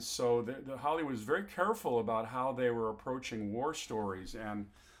 And so the Hollywood was very careful about how they were approaching war stories. And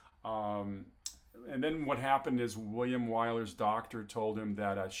then what happened is William Wyler's doctor told him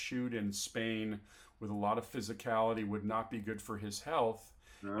that a shoot in Spain with a lot of physicality would not be good for his health.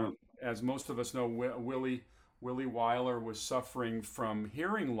 Oh. As most of us know, Willie Wyler was suffering from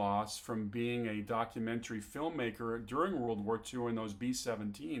hearing loss from being a documentary filmmaker during World War II in those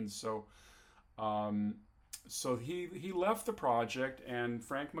B-17s. So he left the project, and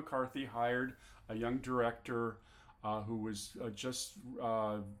Frank McCarthy hired a young director who was just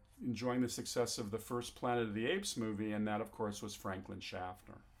enjoying the success of the first Planet of the Apes movie, and that, of course, was Franklin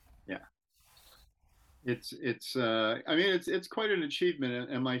Schaffner. Yeah. It's I mean it's quite an achievement,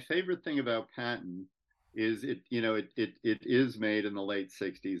 and my favorite thing about Patton is it is made in the late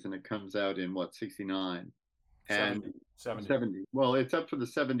 60s, and it comes out in what, 69 and 70. 70. Well, it's up for the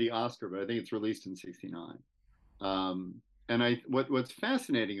 70 Oscar, but I think it's released in 69. And what's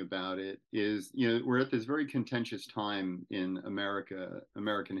fascinating about it is we're at this very contentious time in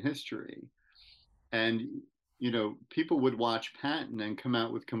American history, and people would watch Patton and come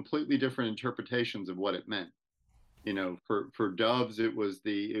out with completely different interpretations of what it meant. For Doves, it was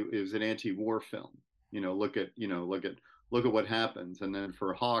an anti-war film. Look at what happens. And then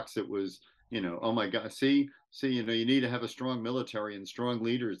for Hawks, it was oh my God, see, you need to have a strong military and strong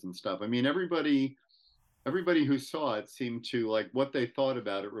leaders and stuff. I mean, everybody who saw it seemed to, like, what they thought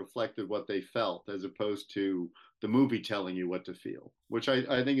about it reflected what they felt, as opposed to the movie telling you what to feel, which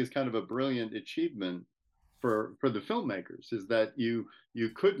I think is kind of a brilliant achievement for the filmmakers, is that you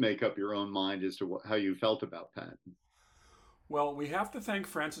could make up your own mind as to how you felt about Patton. Well, we have to thank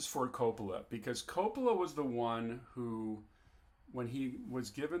Francis Ford Coppola, because Coppola was the one who when he was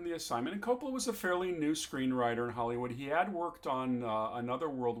given the assignment, and Coppola was a fairly new screenwriter in Hollywood. He had worked on another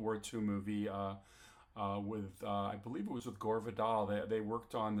World War II movie with, I believe it was with Gore Vidal. They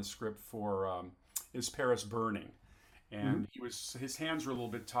worked on the script for Is Paris Burning? Mhm. And his hands were a little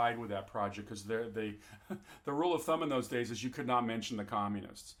bit tied with that project because they the rule of thumb in those days is you could not mention the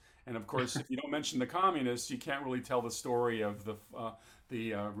communists. And of course, if you don't mention the communists, you can't really tell the story of the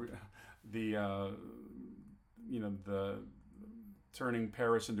the the turning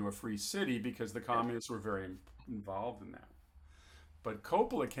Paris into a free city because the Yeah. communists were very involved in that. But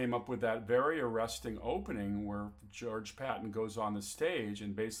Coppola came up with that very arresting opening where George Patton goes on the stage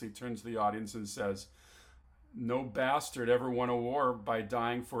and basically turns to the audience and says, "No bastard ever won a war by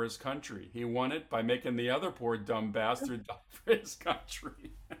dying for his country. He won it by making the other poor dumb bastard die for his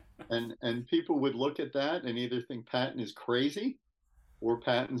country." And people would look at that and either think Patton is crazy, or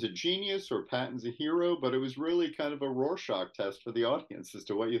Patton's a genius, or Patton's a hero, but it was really kind of a Rorschach test for the audience as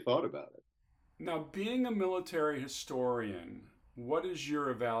to what you thought about it. Now, being a military historian, what is your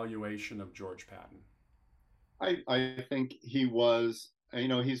evaluation of George Patton? I think he was,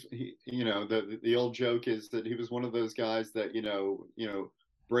 the old joke is that he was one of those guys that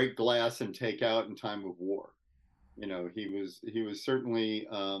break glass and take out in time of war. He was certainly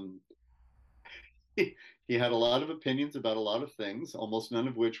he had a lot of opinions about a lot of things, almost none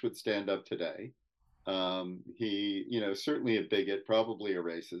of which would stand up today. He, certainly a bigot, probably a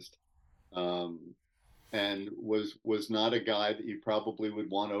racist, um, and was not a guy that you probably would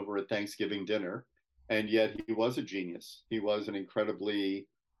want over at Thanksgiving dinner. And yet he was a genius. He was an incredibly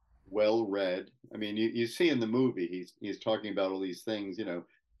well read. I mean, you see in the movie he's talking about all these things.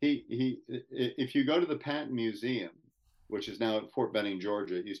 He if you go to the Patton Museum, which is now at Fort Benning,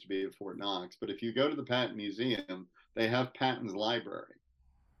 Georgia, it used to be at Fort Knox, but if you go to the Patton Museum, they have Patton's library,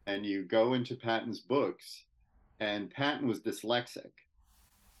 and you go into Patton's books, and Patton was dyslexic.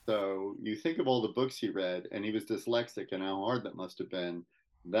 So you think of all the books he read, and he was dyslexic, and how hard that must have been.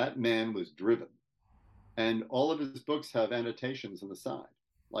 That man was driven, and all of his books have annotations on the side.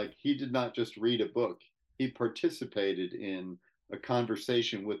 Like, he did not just read a book, he participated in a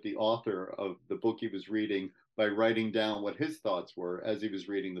conversation with the author of the book he was reading by writing down what his thoughts were as he was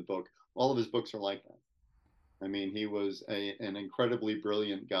reading the book. All of his books are like that. I mean, he was an incredibly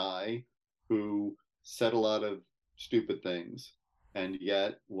brilliant guy who said a lot of stupid things and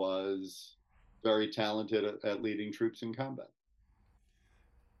yet was very talented at leading troops in combat.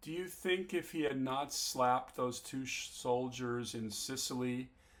 Do you think if he had not slapped those two soldiers in Sicily,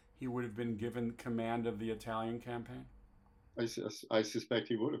 he would have been given command of the Italian campaign? I suspect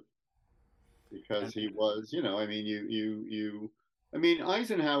he would have, because And he was, I mean, I mean,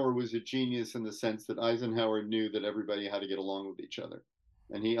 Eisenhower was a genius in the sense that Eisenhower knew that everybody had to get along with each other.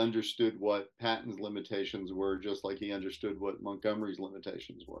 And he understood what Patton's limitations were, just like he understood what Montgomery's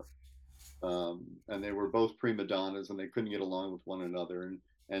limitations were. And they were both prima donnas, and they couldn't get along with one another.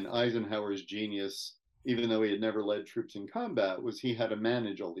 And Eisenhower's genius, even though he had never led troops in combat, was he had to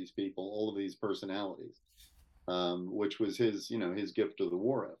manage all these people, all of these personalities, which was his gift to the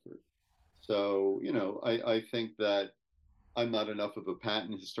war effort. So, I think that I'm not enough of a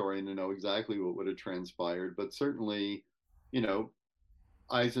Patton historian to know exactly what would have transpired, but certainly, you know,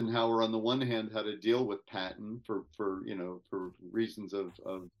 Eisenhower on the one hand had to deal with Patton for reasons of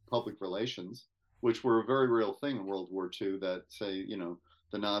public relations, which were a very real thing in World War II that, say,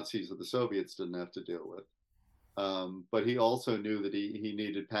 the Nazis or the Soviets didn't have to deal with. But he also knew that he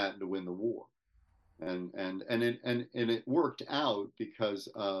needed Patton to win the war, and it worked out because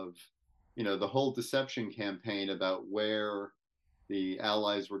of the whole deception campaign about where the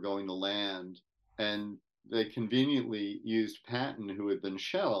Allies were going to land, and they conveniently used Patton, who had been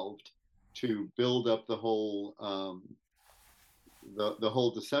shelved, to build up the whole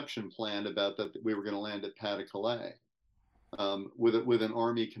deception plan about that we were going to land at Pas de Calais, with an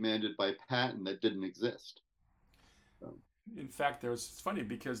army commanded by Patton that didn't exist. So, in fact, it's funny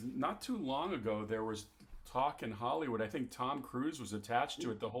because not too long ago there was talk in Hollywood. I think Tom Cruise was attached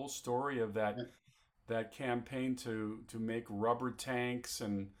to it. The whole story of yeah, that campaign to make rubber tanks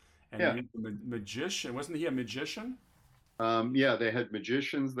and yeah. use the magician. Wasn't he a magician? Yeah, they had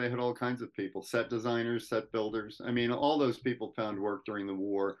magicians, they had all kinds of people, set designers, set builders. I mean, all those people found work during the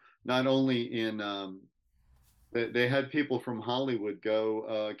war, not only they had people from Hollywood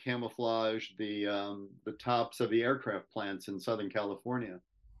go camouflage the tops of the aircraft plants in Southern California,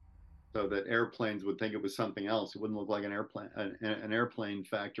 so that airplanes would think it was something else. It wouldn't look like an airplane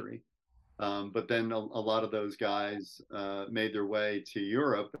factory. But then a lot of those guys made their way to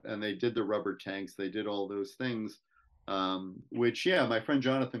Europe, and they did the rubber tanks. They did all those things, which, yeah, my friend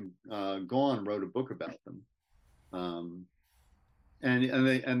Jonathan Gaughan wrote a book about them. Um,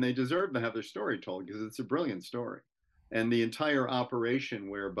 and they deserve to have their story told because it's a brilliant story, and the entire operation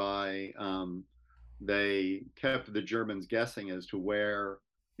whereby they kept the Germans guessing as to where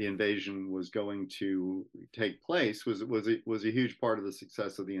the invasion was going to take place was a huge part of the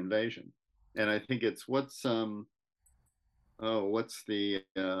success of the invasion. And I think it's what's the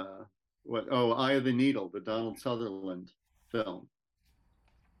Eye of the Needle, the Donald Sutherland film,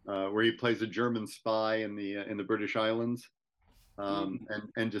 where he plays a German spy in the British Islands, Mm.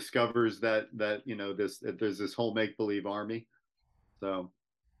 and discovers that this that there's this whole make believe army. So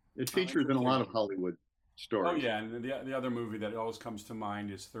it Oh, features in a lot interesting. of Hollywood Oh stories. yeah, and the other movie that always comes to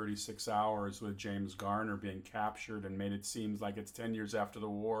mind is 36 Hours with James Garner being captured and made it seem like it's 10 years after the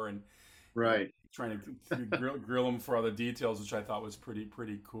war, and Right. trying to grill him for all the details, which I thought was pretty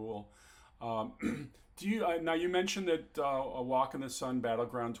cool. Um, do you now you mentioned that A Walk in the Sun,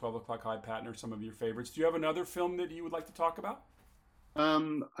 Battleground, 12 O'clock High, Patton are some of your favorites. Do you have another film that you would like to talk about?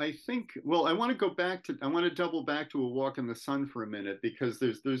 I think, well, I want to double back to A Walk in the Sun for a minute because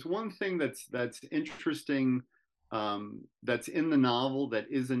there's one thing that's interesting, that's in the novel that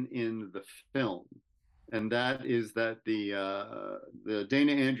isn't in the film, and that is that the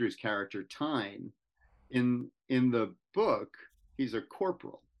Dana Andrews character Tyne in the book, he's a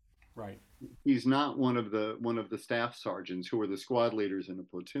corporal. Right. He's not one of the staff sergeants who are the squad leaders in a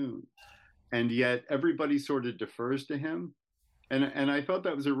platoon, and yet everybody sort of defers to him. And I thought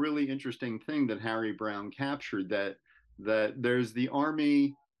that was a really interesting thing that Harry Brown captured, that there's the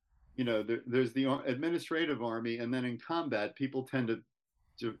army, there's the administrative army, and then in combat, people tend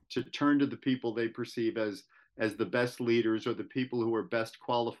to turn to the people they perceive as the best leaders or the people who are best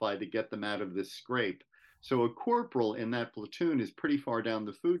qualified to get them out of this scrape. So a corporal in that platoon is pretty far down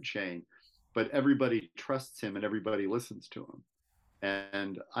the food chain, but everybody trusts him and everybody listens to him.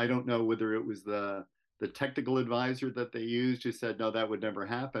 And I don't know whether it was the technical advisor that they used who said no, that would never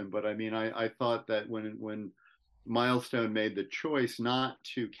happen. But I mean, I thought that when Milestone made the choice not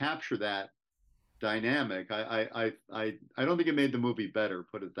to capture that dynamic, I don't think it made the movie better.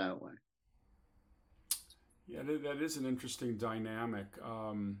 Put it that way. Yeah, that is an interesting dynamic.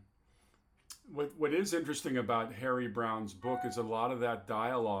 What is interesting about Harry Brown's book is a lot of that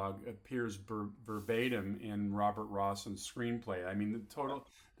dialogue appears verbatim in Robert Rossum's screenplay. I mean,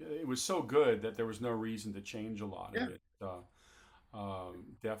 it was so good that there was no reason to change a lot of Yeah. it.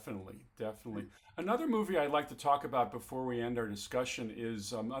 Definitely. Another movie I'd like to talk about before we end our discussion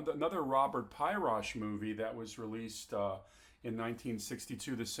is another Robert Pyrosh movie that was released in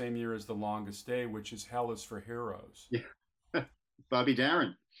 1962, the same year as The Longest Day, which is Hell is for Heroes. Yeah. Bobby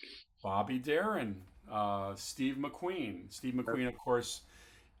Darin. Bobby Darin, Steve McQueen. Steve McQueen, of course,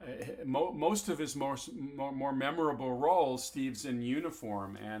 most of his more memorable roles, Steve's in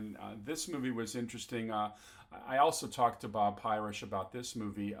uniform, and this movie was interesting. I also talked to Bob Pyrish about this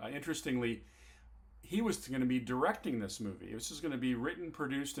movie. Interestingly, he was going to be directing this movie. This was going to be written,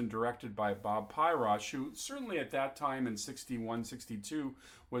 produced, and directed by Bob Pyrosh, who certainly at that time in 61, 62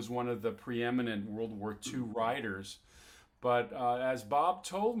 was one of the preeminent World War II writers. But as Bob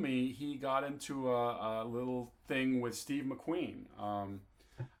told me, he got into a little thing with Steve McQueen.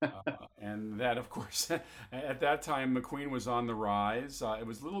 And that, of course, at that time, McQueen was on the rise. It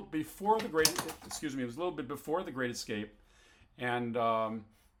was a little before the Great, excuse me, it was a little bit before the Great Escape. And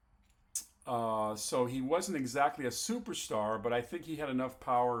so he wasn't exactly a superstar, but I think he had enough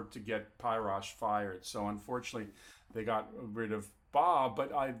power to get Pyrosh fired. So unfortunately, they got rid of Bob,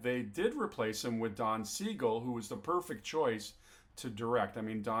 but they did replace him with Don Siegel, who was the perfect choice to direct. I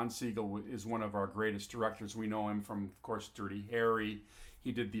mean, Don Siegel is one of our greatest directors. We know him from, of course, Dirty Harry.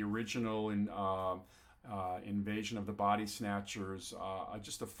 He did the original Invasion of the Body Snatchers.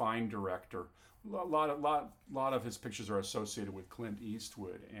 Just a fine director. A lot of his pictures are associated with Clint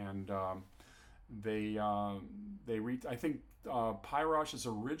Eastwood, and I think Pyrosh's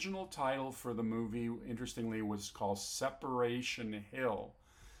original title for the movie, interestingly, was called Separation Hill,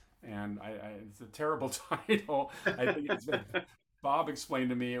 and it's a terrible title. I think Bob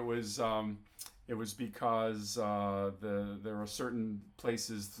explained to me it was because there are certain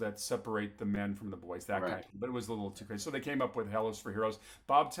places that separate the men from the boys, that kind Right. of thing. But it was a little too crazy. So they came up with Hell is for Heroes.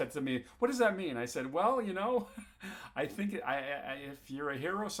 Bob said to me, "What does that mean?" I said, "Well, I think if you're a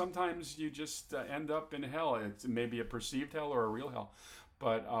hero, sometimes you just end up in hell. It's maybe a perceived hell or a real hell,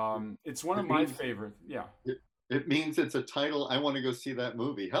 but it's one of It my means favorite. Yeah, it, it means it's a title. I want to go see that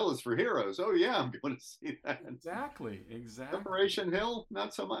movie. Hell is for Heroes. Oh yeah, I'm going to see that. exactly. Separation Hill,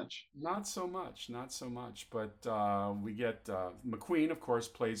 not so much. Not so much, not so much. But we get McQueen, of course,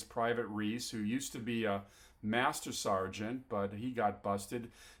 plays Private Reese, who used to be a master sergeant, but he got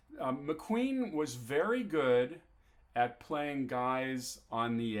busted. McQueen was very good at playing guys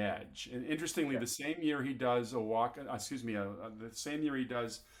on the edge. And interestingly, Yeah. the same year he does a walk, excuse me, the same year he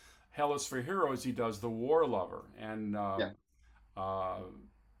does Hell is for Heroes, he does The War Lover. And Yeah. uh,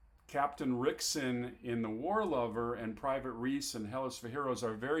 Captain Rickson in The War Lover and Private Reese in Hell is for Heroes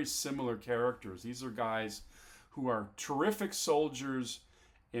are very similar characters. These are guys who are terrific soldiers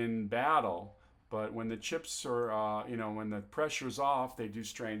in battle, but when the chips are, when the pressure's off, they do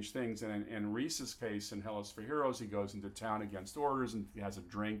strange things. And in Reese's case, in Hell is for Heroes, he goes into town against orders and he has a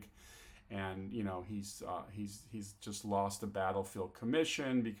drink, and he's just lost a battlefield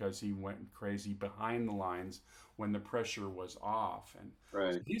commission because he went crazy behind the lines when the pressure was off. And so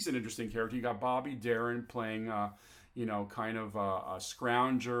Right. he's an interesting character. You got Bobby Darin playing kind of a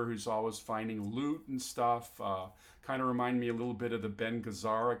scrounger who's always finding loot and stuff. Kind of remind me a little bit of the Ben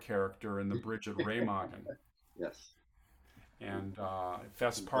Gazzara character in The Bridge at Remagen. Yes. And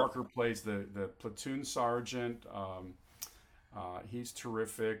Fess Parker plays the platoon sergeant. He's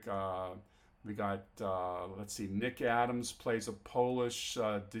terrific. We got, let's see, Nick Adams plays a Polish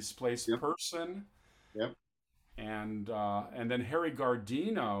displaced Yep. person, Yep. and then Harry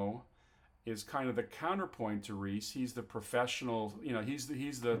Gardino is kind of the counterpoint to Reese. He's the professional, he's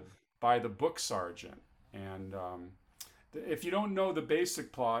the by the book sergeant. And if you don't know the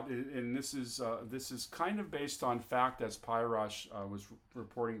basic plot, and this is kind of based on fact, as Pyrosh was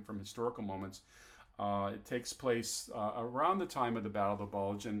reporting from historical moments. It takes place around the time of the Battle of the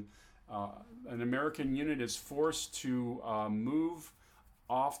Bulge, and an American unit is forced to move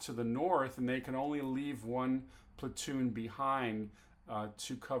off to the north, and they can only leave one platoon behind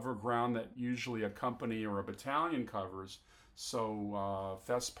to cover ground that usually a company or a battalion covers. So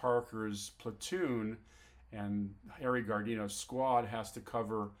Fess Parker's platoon and Harry Gardino's squad has to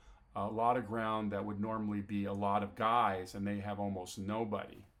cover a lot of ground that would normally be a lot of guys, and they have almost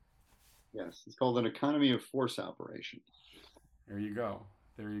nobody. Yes. It's called an economy of force operation. There you go.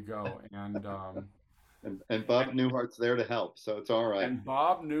 There you go. And Bob Newhart's there to help, so it's all right. And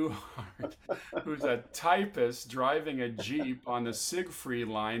Bob Newhart, who's a typist driving a Jeep on the Siegfried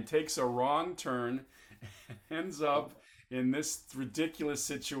line, takes a wrong turn and ends up in this ridiculous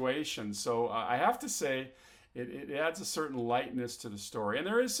situation. So I have to say, it adds a certain lightness to the story, and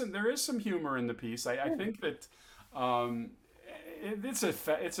there is some humor in the piece. I think that um, it's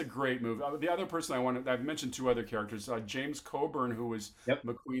a great movie. The other person I've mentioned two other characters. James Coburn, who was Yep.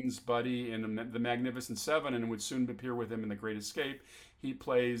 McQueen's buddy in The Magnificent Seven and would soon appear with him in The Great Escape. He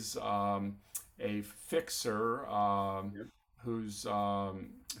plays a fixer Yep.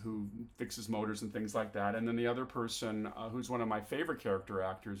 who fixes motors and things like that. And then the other person, who's one of my favorite character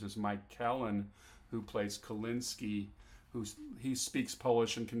actors, is Mike Kellen, who plays Kolinsky, he speaks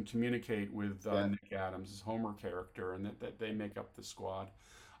Polish and can communicate with Yeah. Nick Adams, his Homer character, and that they make up the squad.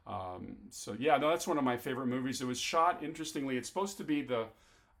 So yeah, no, that's one of my favorite movies. It was shot interestingly. It's supposed to be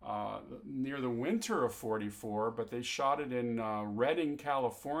near the winter of '44, but they shot it in Redding,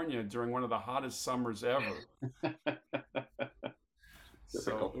 California, during one of the hottest summers ever.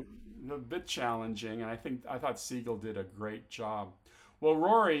 Typical. So a bit challenging, and I thought Siegel did a great job. Well,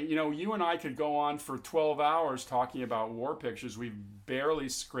 Rory, you and I could go on for 12 hours talking about war pictures. We've barely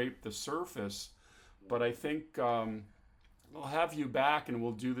scraped the surface, but I think I'll have you back and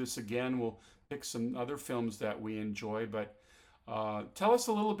we'll do this again. We'll pick some other films that we enjoy, but tell us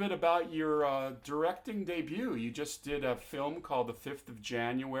a little bit about your directing debut. You just did a film called The 5th of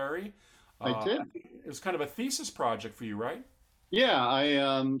January. I I did. think it was kind of a thesis project for you, right? Yeah,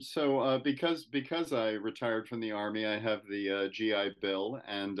 because I retired from the army, I have the GI Bill,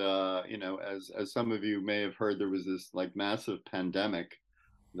 and as some of you may have heard, there was this like massive pandemic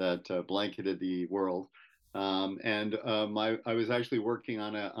that blanketed the world, and my I was actually working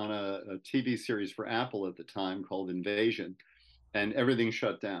on a TV series for Apple at the time called Invasion, and everything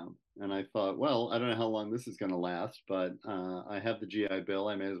shut down. And I thought, well, I don't know how long this is going to last, but I have the GI Bill.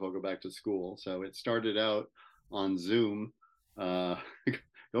 I may as well go back to school. So it started out on Zoom, uh,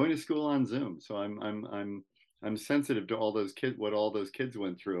 going to school on Zoom. So I'm sensitive to all those kids, what all those kids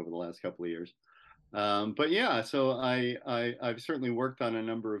went through over the last couple of years. But yeah, so I've certainly worked on a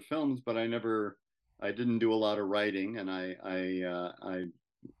number of films, but I didn't do a lot of writing, and I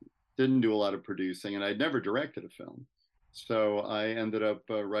didn't do a lot of producing, and I'd never directed a film. So I ended up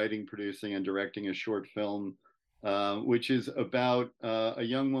writing, producing, and directing a short film, which is about a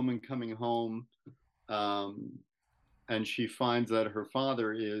young woman coming home, um, and she finds that her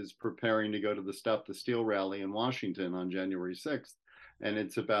father is preparing to go to the Stop the Steal rally in Washington on January 6th. And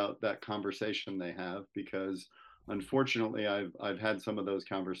it's about that conversation they have because unfortunately I've had some of those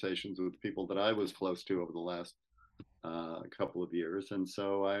conversations with people that I was close to over the last couple of years. And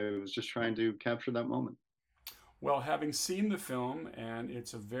so I was just trying to capture that moment. Well, having seen the film, and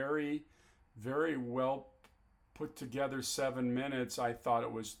it's a very, very well put together 7 minutes, I thought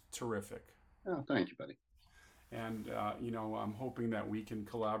it was terrific. Oh, thank you, buddy. And, I'm hoping that we can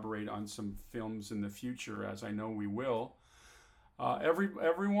collaborate on some films in the future, as I know we will.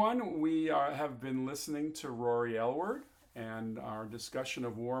 Everyone, we have been listening to Rory Aylward, and our discussion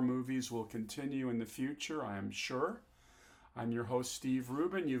of war movies will continue in the future, I am sure. I'm your host, Steve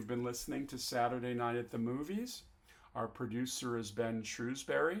Rubin. You've been listening to Saturday Night at the Movies. Our producer is Ben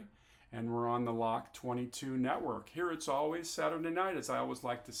Shrewsbury, and we're on the Lock 22 network. Here it's always Saturday night, as I always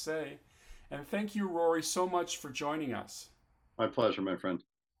like to say. And thank you, Rory, so much for joining us. My pleasure, my friend.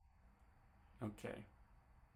 Okay.